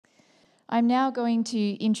I'm now going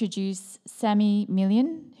to introduce Sammy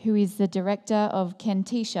Million, who is the Director of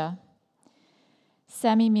Kenticha.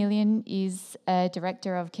 Sammy Million is a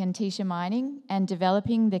Director of Kenticha Mining and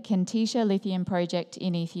developing the Kenticha Lithium Project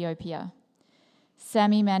in Ethiopia.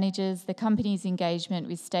 Sammy manages the company's engagement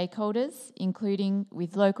with stakeholders, including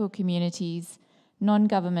with local communities,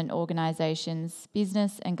 non-government organisations,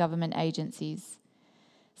 business and government agencies.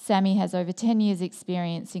 Sammy has over 10 years'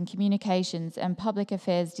 experience in communications and public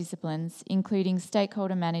affairs disciplines, including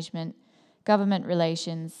stakeholder management, government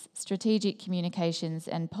relations, strategic communications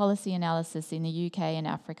and policy analysis in the UK and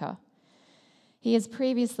Africa. He has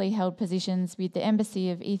previously held positions with the Embassy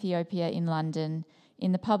of Ethiopia in London,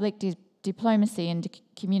 in the Public Diplomacy and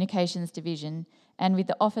Communications Division, and with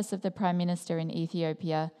the Office of the Prime Minister in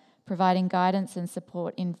Ethiopia, providing guidance and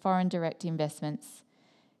support in foreign direct investments.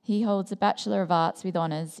 He holds a Bachelor of Arts with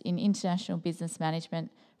honours in International Business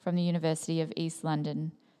Management from the University of East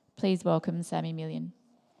London. Please welcome Sammy Million.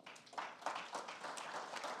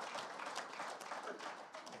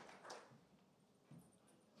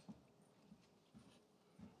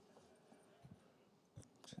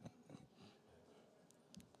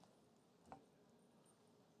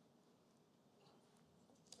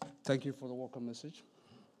 Thank you for the welcome message.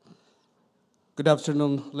 Good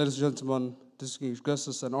afternoon, ladies and gentlemen, distinguished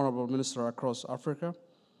guests and honorable ministers across Africa.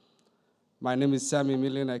 My name is Sammy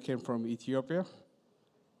Million. I came from Ethiopia.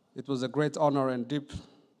 It was a great honor and deep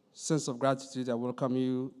sense of gratitude I welcome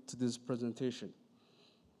you to this presentation.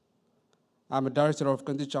 I'm a director of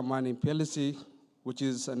Kenticha Mining PLC, which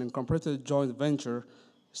is an incorporated joint venture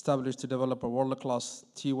established to develop a world-class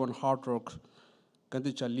T1 hard rock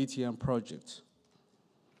Kenticha lithium project.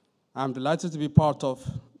 I'm delighted to be part of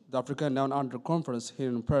the African Down Under Conference here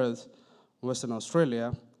in Perth, Western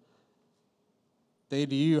Australia. The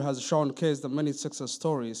ADU has showcased the many success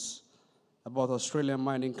stories about Australian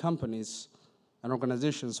mining companies and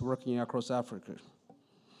organizations working across Africa.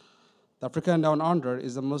 The African Down Under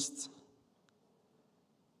is the most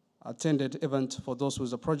attended event for those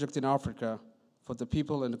with a project in Africa, for the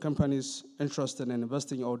people and the companies interested in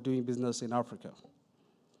investing or doing business in Africa.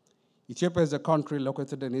 Ethiopia is a country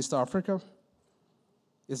located in East Africa.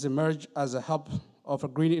 It's emerged as a hub of a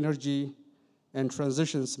green energy and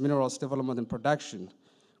transitions minerals development and production,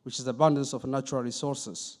 which is abundance of natural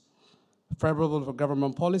resources, favorable for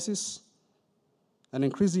government policies, an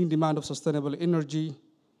increasing demand of sustainable energy.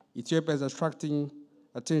 Ethiopia is attracting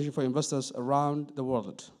attention for investors around the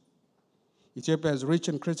world. Ethiopia has rich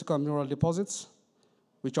and critical mineral deposits,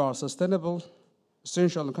 which are sustainable,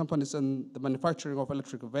 essential in companies in the manufacturing of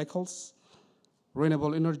electric vehicles,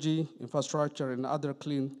 renewable energy, infrastructure, and other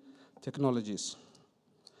clean technologies.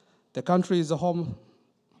 The country is a home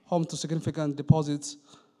to significant deposits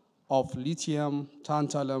of lithium,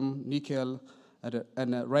 tantalum, nickel,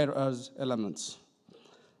 and rare earth elements.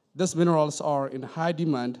 These minerals are in high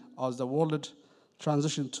demand as the world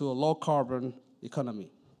transitions to a low-carbon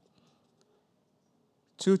economy.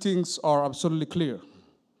 Two things are absolutely clear.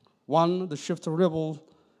 One, the shift to renewable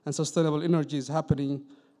and sustainable energy is happening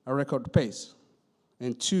at a record pace.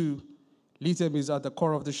 And two, lithium is at the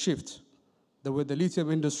core of the shift. The way the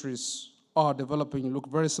lithium industries are developing look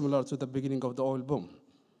very similar to the beginning of the oil boom.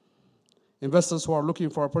 Investors who are looking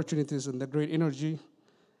for opportunities in the green energy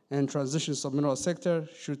and transitions of mineral sector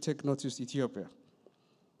should take notice of Ethiopia.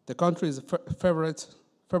 The country is a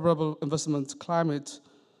favorable investment climate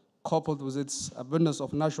coupled with its abundance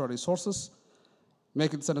of natural resources,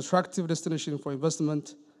 make it an attractive destination for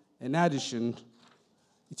investment. In addition,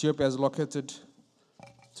 Ethiopia is located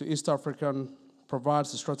to East Africa,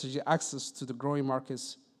 provides strategic access to the growing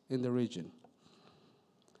markets in the region.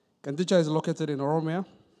 Kenticha is located in Oromia,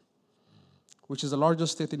 which is the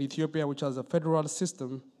largest state in Ethiopia, which has a federal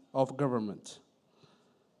system of government.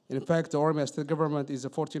 In fact, the Oromia state government is a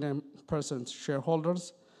 49%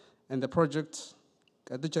 shareholders, and the project,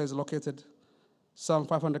 Kenticha, is located some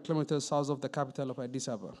 500 kilometers south of the capital of Addis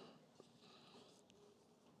Ababa.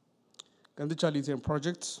 Kenticha Lithium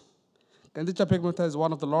Project. Kenticha pegmatite is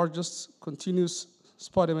one of the largest continuous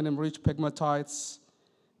spodumenium-rich pegmatites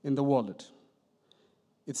in the world.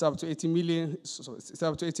 It's up to 80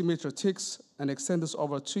 meters thick and extends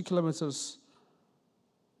over 2 kilometers.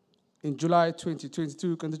 In July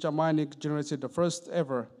 2022, Kenticha Mining generated the first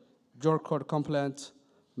ever JORC code compliant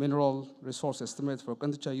mineral resource estimate for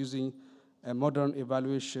Kenticha using modern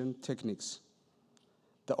evaluation techniques.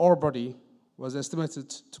 The ore body was estimated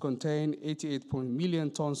to contain 88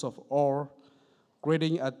 million tons of ore,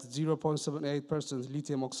 grading at 0.78%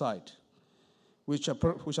 lithium oxide, which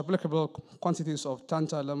applicable quantities of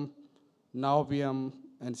tantalum, niobium,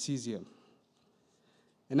 and cesium.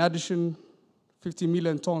 In addition, 50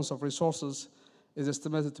 million tons of resources is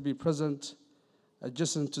estimated to be present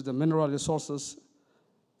adjacent to the mineral resources,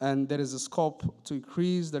 and there is a scope to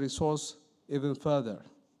increase the resource even further.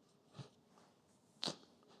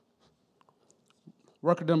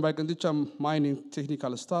 Work done by Kenticha mining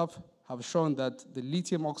technical staff have shown that the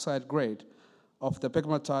lithium oxide grade of the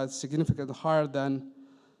pegmatite is significantly higher than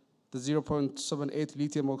the 0.78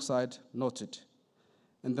 lithium oxide noted.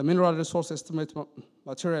 And the mineral resource estimate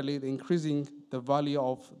materially increasing the value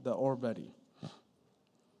of the ore body.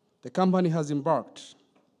 The company has embarked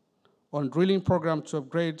on a drilling program to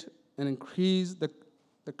upgrade and increase the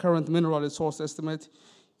current mineral resource estimate.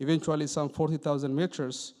 Eventually, some 40,000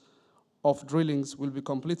 meters of drillings will be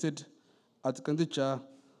completed at Kenticha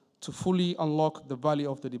to fully unlock the value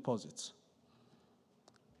of the deposits.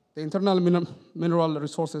 The internal mineral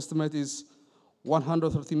resource estimate is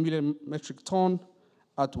 130 million metric ton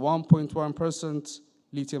at 1.1%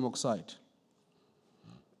 lithium oxide.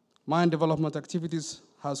 Mine development activities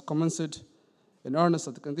has commenced in earnest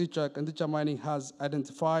at Kenticha. Kenticha Mining has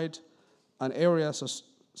identified an area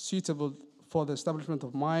suitable for the establishment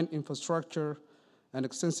of mine infrastructure, and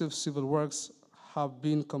extensive civil works have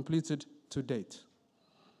been completed to date.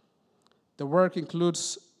 The work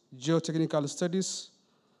includes geotechnical studies,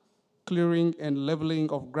 clearing and leveling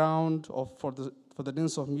of ground for the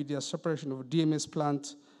dense of media, separation of DMS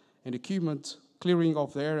plant and equipment, clearing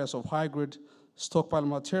of the areas of high-grade stockpile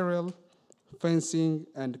material, fencing,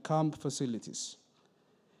 and camp facilities.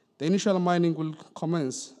 The initial mining will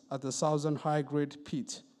commence at the southern high-grade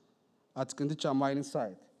pit at Kenticha mining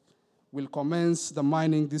site. We'll commence the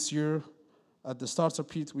mining this year at the starter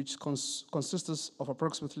pit, which consists of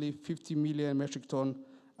approximately 50 million metric ton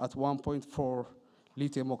at 1.4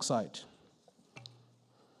 lithium oxide.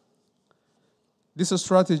 This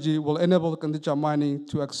strategy will enable Kenticha mining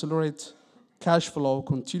to accelerate cash flow,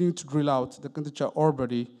 continue to drill out the Kenticha ore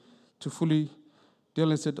body to fully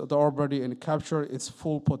delineate the ore body and capture its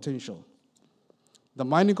full potential. The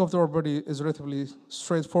mining of the ore body is relatively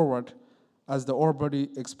straightforward, as the ore body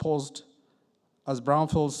exposed as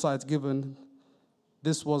brownfield site given.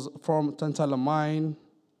 This was from Tantalum mine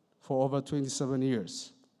for over 27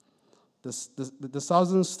 years. The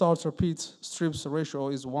southern starter pit strips ratio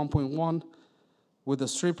is 1.1, with a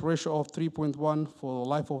strip ratio of 3.1 for the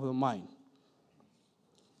life of the mine.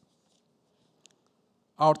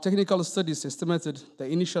 Our technical studies estimated the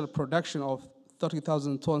initial production of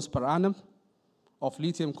 30,000 tons per annum of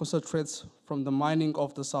lithium concentrates from the mining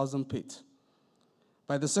of the southern pit.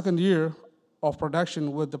 By the second year of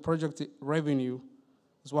production, with the project revenue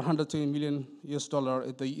is $120 million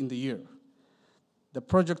in the year. The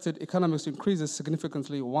projected economics increases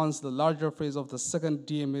significantly once the larger phase of the second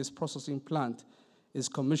DMS processing plant is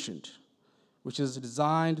commissioned, which is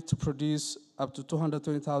designed to produce up to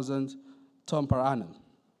 220,000 tons per annum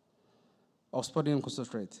of spodumene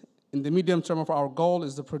concentrate. In the medium term, our goal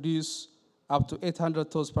is to produce up to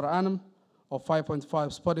 800 tons per annum of 5.5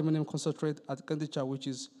 spodumene concentrate at Kenticha, which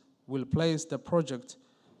will place the project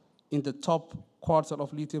in the top quarter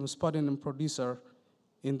of lithium spodumene producer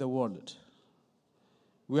in the world.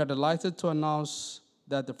 We are delighted to announce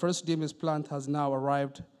that the first DMS plant has now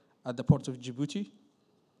arrived at the port of Djibouti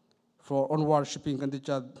for onward shipping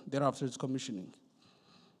Kenticha thereafter its commissioning.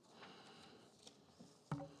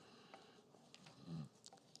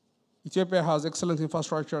 Ethiopia has excellent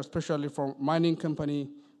infrastructure, especially for mining company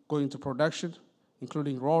going to production,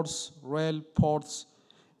 including roads, rail, ports,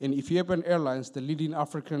 and Ethiopian Airlines, the leading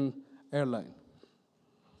African airline.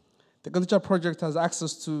 The Kenticha project has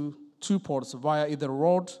access to 2 ports via either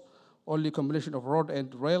road, only combination of road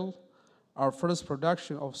and rail. Our first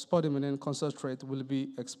production of spodumene concentrate will be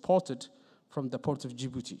exported from the port of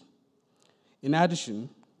Djibouti. In addition,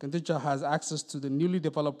 Kenticha has access to the newly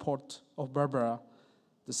developed port of Berbera,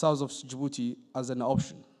 the south of Djibouti, as an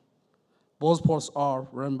option. Both ports are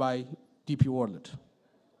run by DP World.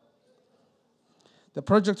 The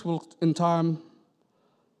project will in time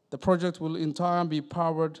be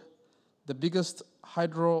powered the biggest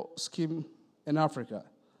hydro scheme in Africa,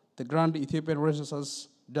 the Grand Ethiopian Renaissance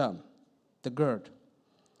Dam, the GERD.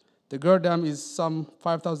 The GERD dam is some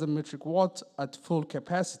 5,000 metric watts at full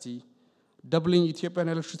capacity, doubling Ethiopian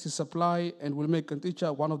electricity supply, and will make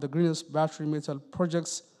Kenticha one of the greenest battery metal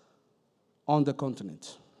projects on the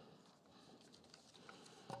continent.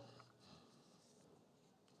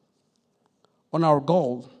 Our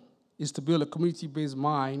goal is to build a community-based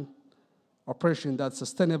mine operation that's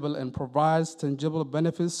sustainable and provides tangible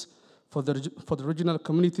benefits for the regional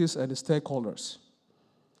communities and stakeholders.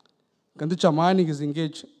 Kenticha Mining is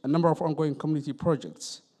engaged in a number of ongoing community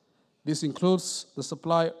projects. This includes the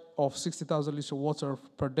supply of 60,000 liters of water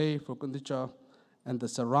per day for Kenticha and the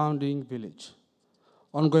surrounding village.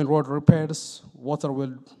 Ongoing road repairs, water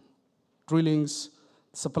well drillings,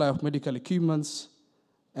 supply of medical equipments,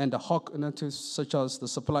 and the hawk initiatives such as the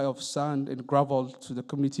supply of sand and gravel to the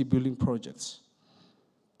community building projects.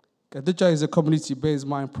 Kenticha is a community-based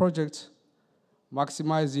mine project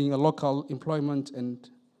maximizing a local employment and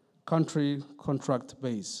country contract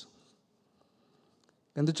base.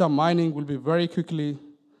 Kenticha mining will be very quickly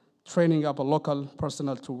training up a local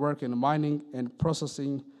personnel to work in mining and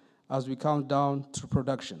processing as we count down to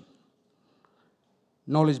production.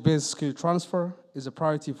 Knowledge-based skill transfer is a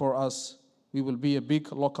priority for us. We will be a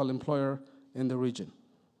big local employer in the region.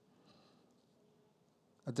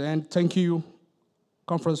 At the end, thank you,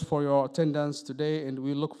 conference, for your attendance today, and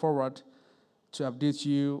we look forward to update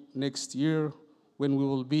you next year when we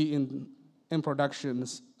will be in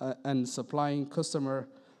productions and supplying customer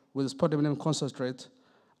with spodumene concentrate.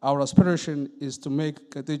 Our aspiration is to make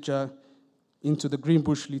Kenticha into the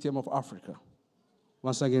Greenbush lithium of Africa.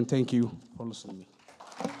 Once again, thank you for listening.